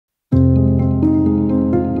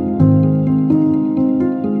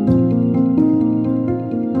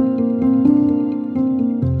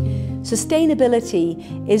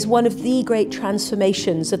Sustainability is one of the great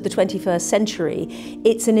transformations of the 21st century.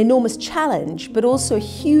 It's an enormous challenge, but also a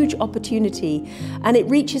huge opportunity, and it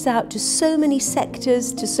reaches out to so many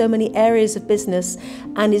sectors, to so many areas of business,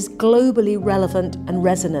 and is globally relevant and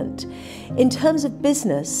resonant. In terms of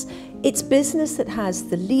business, it's business that has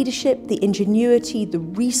the leadership, the ingenuity, the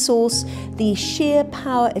resource, the sheer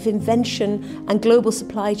power of invention and global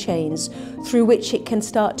supply chains through which it can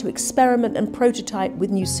start to experiment and prototype with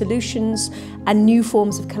new solutions and new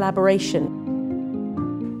forms of collaboration.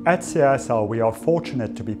 At CISL, we are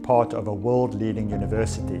fortunate to be part of a world-leading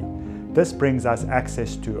university. This brings us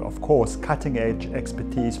access to, of course, cutting-edge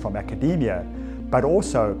expertise from academia, but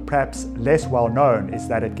also, perhaps less well known, is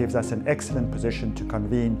that it gives us an excellent position to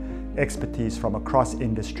convene expertise from across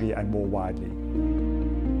industry and more widely.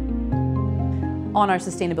 On our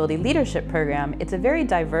Sustainability Leadership program, it's a very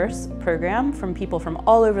diverse program from people from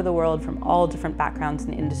all over the world, from all different backgrounds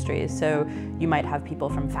and industries. So you might have people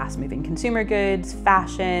from fast-moving consumer goods,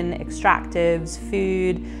 fashion, extractives,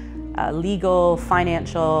 food, legal,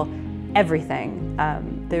 financial, everything.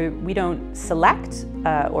 We don't select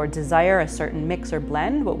or desire a certain mix or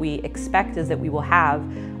blend. What we expect is that we will have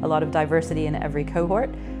a lot of diversity in every cohort.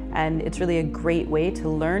 And it's really a great way to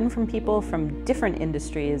learn from people from different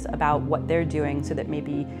industries about what they're doing so that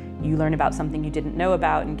maybe you learn about something you didn't know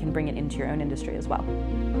about and can bring it into your own industry as well.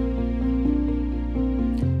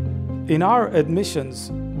 In our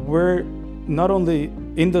admissions, we're not only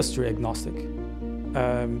industry agnostic,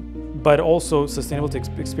 but also sustainability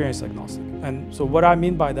experience agnostic. And so what I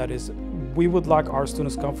mean by that is we would like our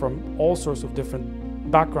students to come from all sorts of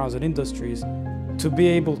different backgrounds and industries to be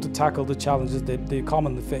able to tackle the challenges that they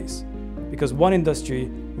commonly face. Because one industry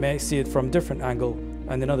may see it from a different angle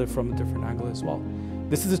and another from a different angle as well.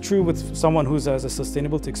 This is true with someone who has a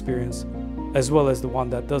sustainability experience as well as the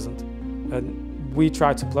one that doesn't. And we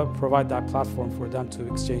try to provide that platform for them to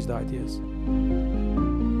exchange the ideas.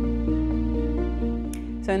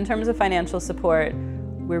 So in terms of financial support,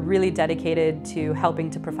 we're really dedicated to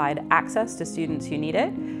helping to provide access to students who need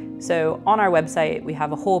it. So on our website, we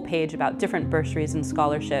have a whole page about different bursaries and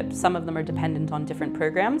scholarships. Some of them are dependent on different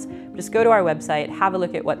programs. Just go to our website, have a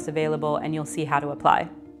look at what's available, and you'll see how to apply.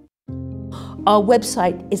 Our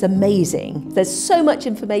website is amazing. There's so much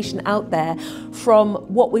information out there, from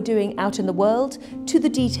what we're doing out in the world to the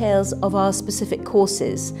details of our specific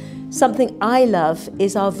courses. Something I love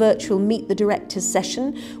is our virtual Meet the Directors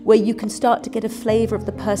session, where you can start to get a flavour of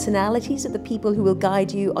the personalities of the people who will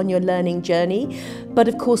guide you on your learning journey. But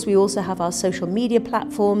of course, we also have our social media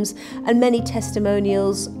platforms and many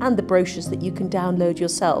testimonials and the brochures that you can download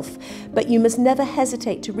yourself. But you must never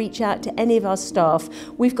hesitate to reach out to any of our staff.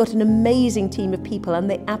 We've got an amazing team of people, and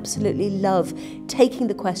they absolutely love taking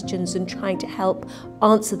the questions and trying to help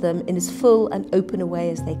answer them in as full and open a way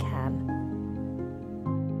as they can.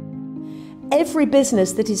 Every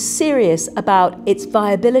business that is serious about its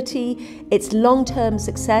viability, its long-term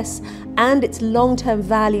success, and its long-term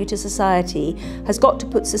value to society has got to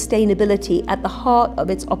put sustainability at the heart of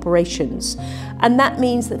its operations. And that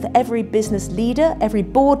means that for every business leader, every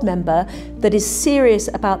board member that is serious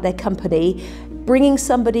about their company, bringing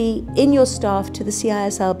somebody in your staff to the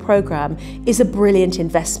CISL program is a brilliant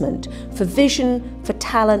investment for vision, for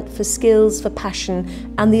talent, for skills, for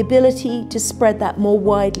passion, and the ability to spread that more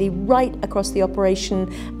widely right across the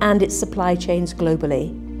operation and its supply chains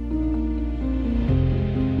globally.